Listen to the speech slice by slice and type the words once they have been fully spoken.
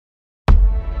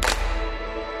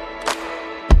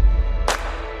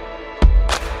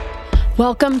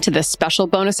Welcome to this special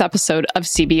bonus episode of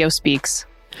CBO Speaks.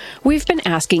 We've been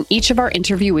asking each of our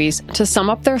interviewees to sum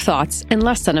up their thoughts in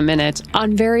less than a minute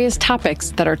on various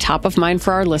topics that are top of mind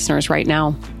for our listeners right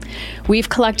now. We've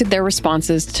collected their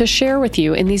responses to share with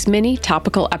you in these mini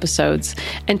topical episodes,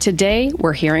 and today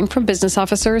we're hearing from business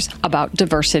officers about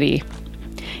diversity.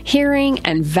 Hearing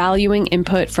and valuing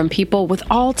input from people with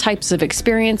all types of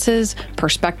experiences,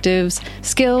 perspectives,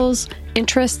 skills,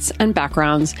 interests, and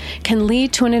backgrounds can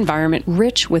lead to an environment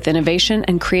rich with innovation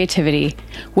and creativity,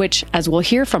 which, as we'll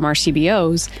hear from our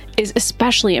CBOs, is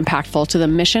especially impactful to the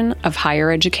mission of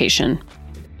higher education.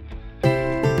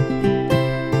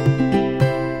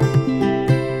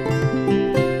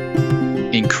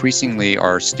 Increasingly,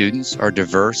 our students are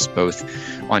diverse both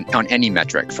on any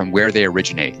metric, from where they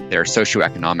originate, their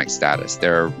socioeconomic status,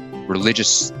 their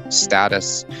religious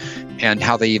status, and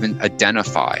how they even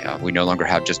identify. We no longer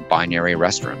have just binary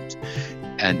restrooms.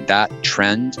 And that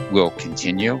trend will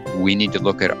continue. We need to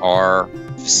look at our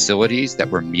facilities that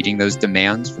we're meeting those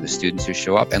demands for the students who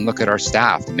show up, and look at our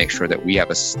staff to make sure that we have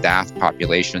a staff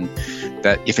population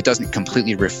that, if it doesn't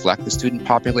completely reflect the student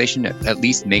population, it at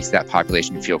least makes that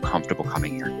population feel comfortable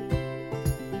coming here.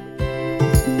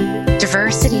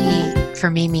 Diversity for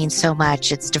me means so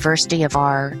much. It's diversity of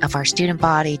our student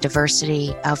body,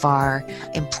 diversity of our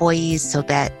employees so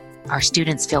that our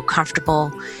students feel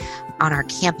comfortable on our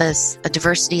campus. A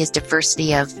diversity is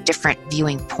diversity of different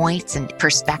viewing points and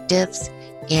perspectives.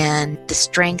 And the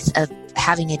strength of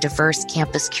having a diverse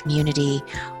campus community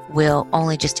will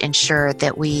only just ensure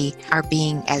that we are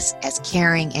being as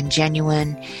caring and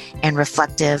genuine and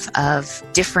reflective of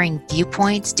differing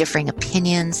viewpoints, differing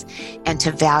opinions, and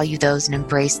to value those and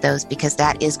embrace those, because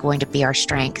that is going to be our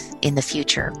strength in the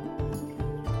future.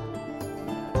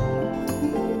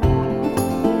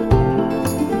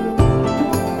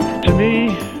 To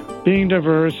me, being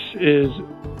diverse is,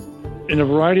 in a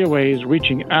variety of ways,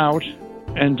 reaching out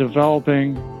and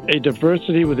developing a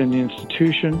diversity within the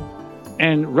institution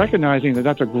and recognizing that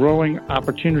that's a growing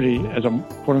opportunity as a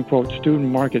quote-unquote student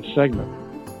market segment.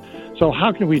 So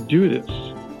how can we do this?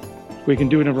 We can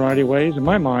do it in a variety of ways, in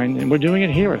my mind, and we're doing it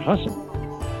here at Husson.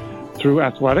 Through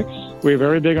athletics, we're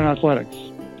very big on athletics.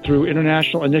 Through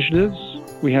international initiatives,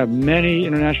 we have many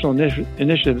international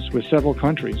initiatives with several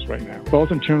countries right now, both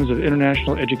in terms of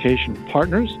international education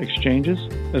partners, exchanges,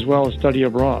 as well as study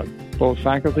abroad, both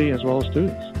faculty as well as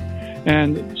students.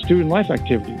 And student life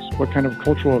activities. What kind of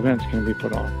cultural events can we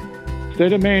put on?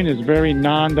 State of Maine is very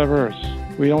non-diverse.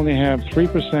 We only have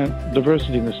 3%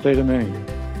 diversity in the state of Maine.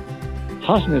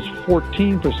 Husson is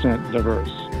 14%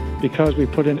 diverse because we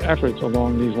put in efforts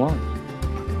along these lines.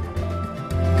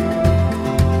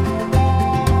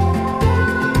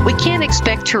 We can't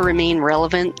expect to remain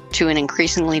relevant to an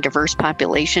increasingly diverse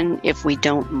population if we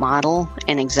don't model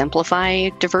and exemplify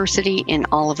diversity in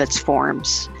all of its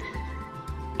forms.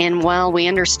 And while we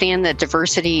understand that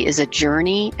diversity is a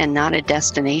journey and not a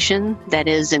destination, that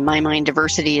is, in my mind,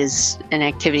 diversity is an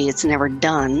activity that's never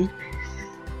done,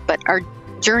 but our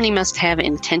journey must have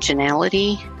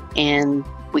intentionality, and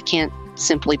we can't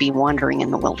simply be wandering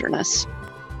in the wilderness.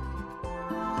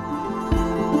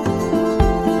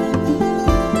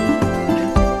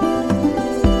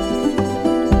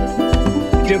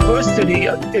 Diversity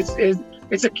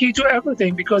it's a key to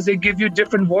everything because they give you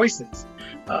different voices.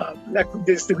 Like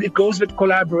this, it goes with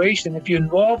collaboration. If you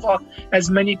involve as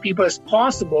many people as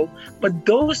possible, but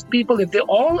those people, if they're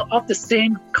all of the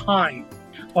same kind,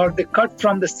 or they cut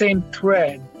from the same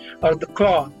thread or the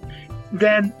cloth,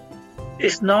 then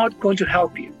it's not going to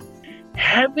help you.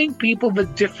 Having people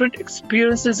with different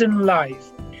experiences in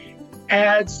life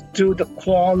adds to the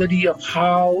quality of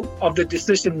the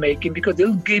decision making, because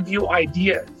they'll give you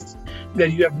ideas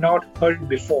that you have not heard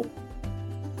before.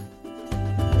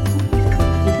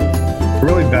 I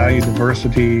really value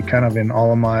diversity kind of in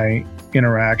all of my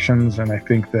interactions, and I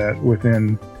think that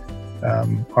within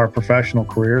our professional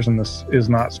careers, and this is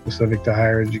not specific to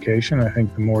higher education, I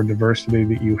think the more diversity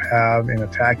that you have in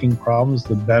attacking problems,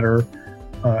 the better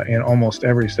in almost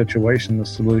every situation the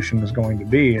solution is going to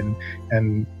be,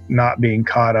 and not being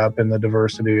caught up in the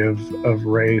diversity of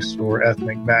race or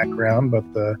ethnic background, but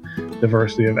the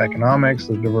diversity of economics,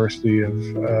 the diversity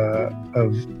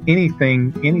of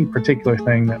anything, any particular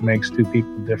thing that makes two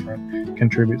people different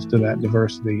contributes to that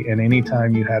diversity. And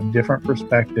anytime you have different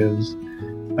perspectives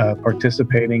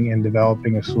participating in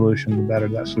developing a solution, the better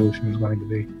that solution is going to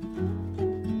be.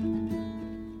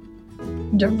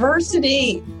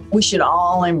 Diversity, we should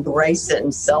all embrace it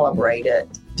and celebrate it.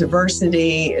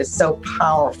 Diversity is so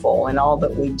powerful in all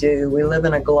that we do. We live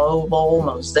in a global,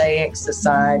 mosaic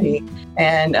society,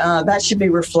 and that should be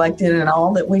reflected in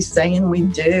all that we say and we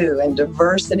do. And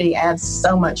diversity adds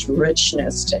so much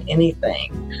richness to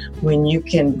anything when you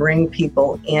can bring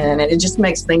people in. And it just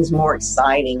makes things more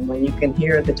exciting when you can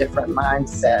hear the different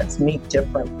mindsets, meet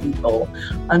different people,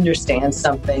 understand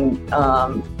something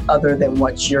other than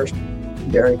what you're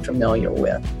very familiar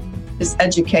with. It's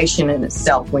education in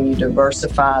itself when you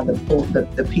diversify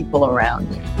the people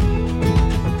around you.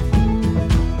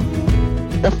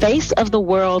 The face of the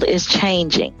world is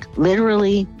changing.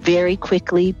 Literally, very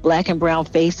quickly, Black and brown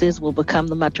faces will become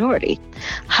the majority.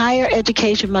 Higher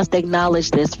education must acknowledge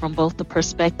this from both the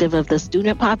perspective of the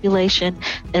student population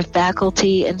and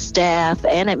faculty and staff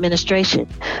and administration.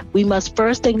 We must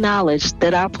first acknowledge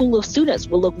that our pool of students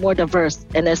will look more diverse,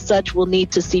 and as such will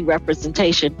need to see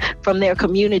representation from their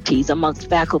communities amongst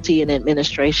faculty and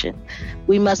administration.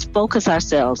 We must focus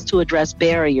ourselves to address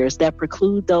barriers that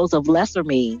preclude those of lesser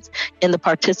means in the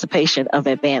participation of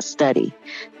advanced study.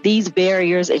 These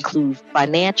barriers include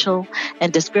financial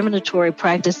and discriminatory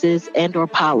practices and/or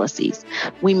policies.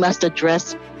 We must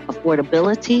address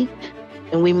affordability,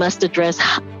 and we must address,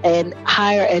 and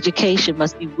higher education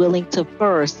must be willing to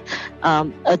first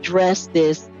address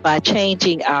this by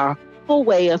changing our whole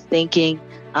way of thinking,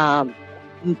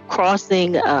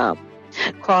 crossing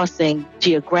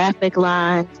geographic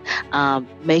lines,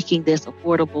 making this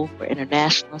affordable for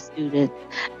international students,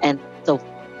 and so forth.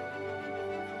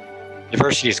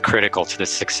 Diversity is critical to the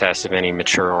success of any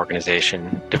mature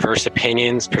organization. Diverse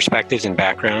opinions, perspectives, and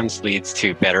backgrounds leads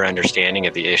to better understanding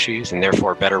of the issues and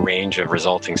therefore better range of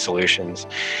resulting solutions.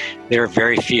 There are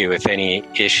very few, if any,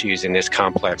 issues in this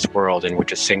complex world in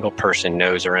which a single person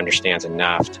knows or understands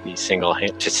enough to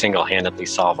single-handedly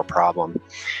solve a problem.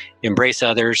 Embrace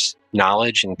others'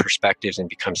 knowledge and perspectives and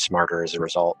become smarter as a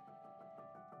result.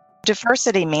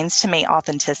 Diversity means to me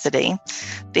authenticity.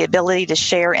 The ability to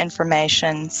share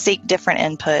information, seek different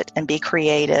input, and be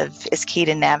creative is key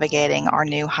to navigating our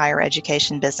new higher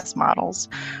education business models.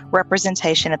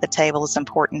 Representation at the table is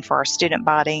important for our student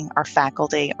body, our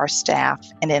faculty, our staff,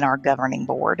 and in our governing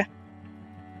board.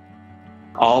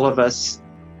 All of us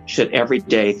should every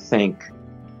day think,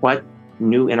 what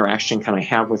new interaction can I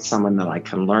have with someone that I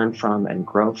can learn from and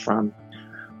grow from?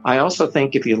 I also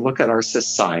think if you look at our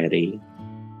society,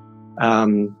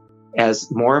 as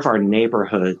more of our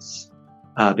neighborhoods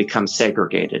become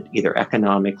segregated, either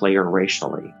economically or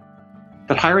racially,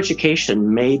 that higher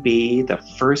education may be the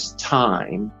first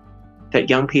time that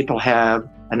young people have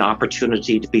an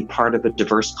opportunity to be part of a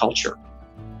diverse culture.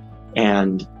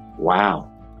 And wow,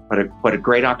 what a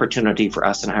great opportunity for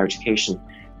us in higher education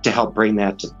to help bring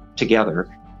that together.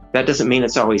 That doesn't mean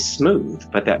it's always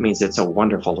smooth, but that means it's a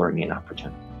wonderful learning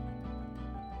opportunity.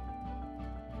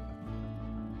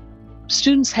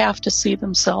 Students have to see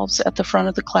themselves at the front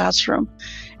of the classroom.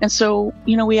 And so,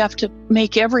 we have to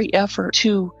make every effort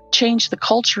to change the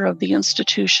culture of the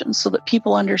institution so that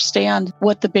people understand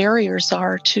what the barriers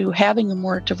are to having a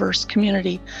more diverse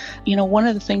community. One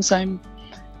of the things I'm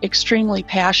extremely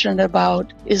passionate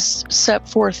about is set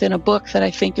forth in a book that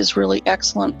I think is really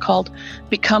excellent called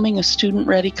Becoming a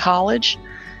Student-Ready College.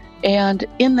 And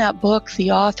in that book,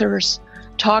 the authors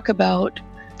talk about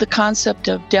the concept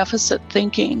of deficit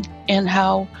thinking and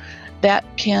how that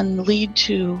can lead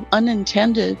to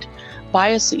unintended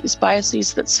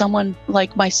biases that someone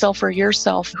like myself or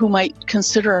yourself, who might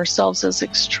consider ourselves as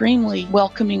extremely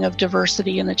welcoming of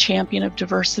diversity and a champion of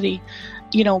diversity,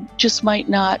 just might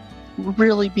not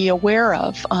really be aware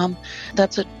of.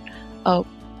 That's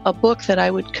a book that I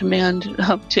would commend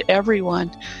to everyone.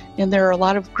 And there are a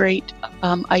lot of great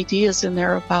ideas in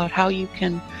there about how you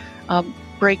can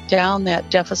break down that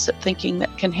deficit thinking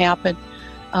that can happen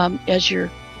as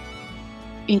you're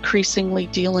increasingly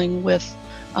dealing with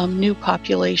new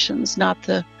populations, not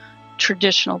the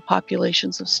traditional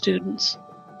populations of students.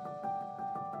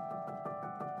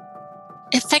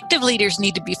 Effective leaders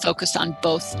need to be focused on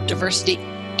both diversity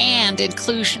and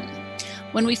inclusion.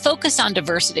 When we focus on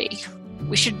diversity,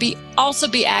 we should also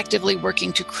be actively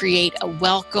working to create a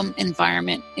welcome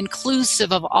environment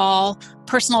inclusive of all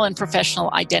personal and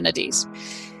professional identities.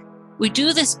 We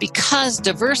do this because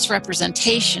diverse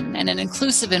representation and an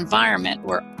inclusive environment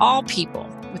where all people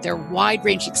with their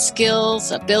wide-ranging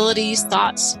skills, abilities,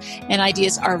 thoughts, and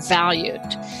ideas are valued.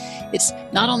 It's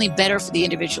not only better for the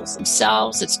individuals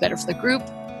themselves, it's better for the group,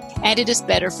 and it is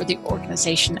better for the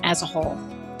organization as a whole.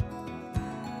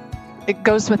 It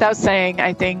goes without saying,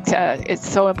 I think it's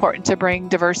so important to bring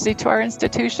diversity to our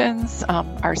institutions,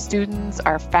 our students,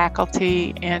 our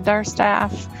faculty, and our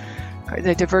staff.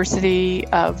 the diversity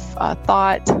of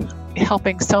thought,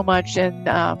 helping so much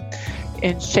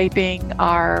in shaping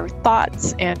our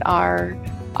thoughts and our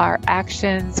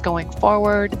actions going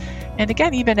forward. And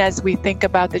again, even as we think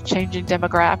about the changing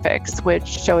demographics, which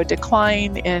show a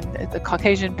decline in the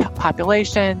Caucasian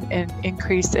population and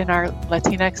increase in our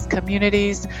Latinx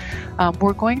communities,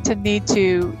 we're going to need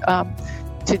to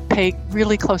pay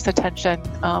really close attention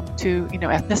to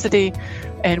ethnicity,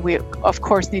 and we of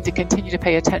course need to continue to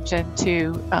pay attention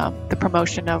to the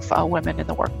promotion of women in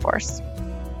the workforce.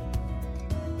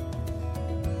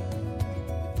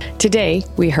 Today,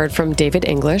 we heard from David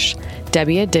English,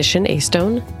 Debbie Addition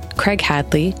Astone, Craig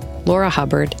Hadley, Laura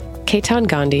Hubbard, Ketan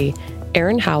Gandhi,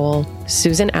 Aaron Howell,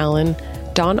 Susan Allen,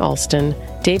 Dawn Alston,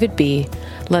 David B.,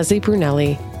 Leslie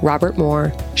Brunelli, Robert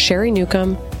Moore, Sherry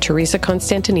Newcomb, Teresa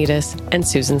Constantinidis, and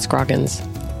Susan Scroggins.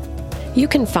 You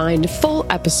can find full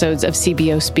episodes of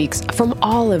CBO Speaks from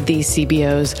all of these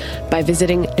CBOs by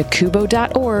visiting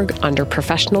nacubo.org under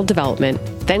Professional Development,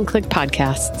 then click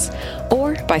Podcasts,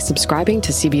 or by subscribing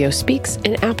to CBO Speaks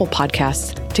in Apple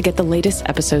Podcasts to get the latest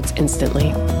episodes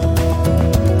instantly.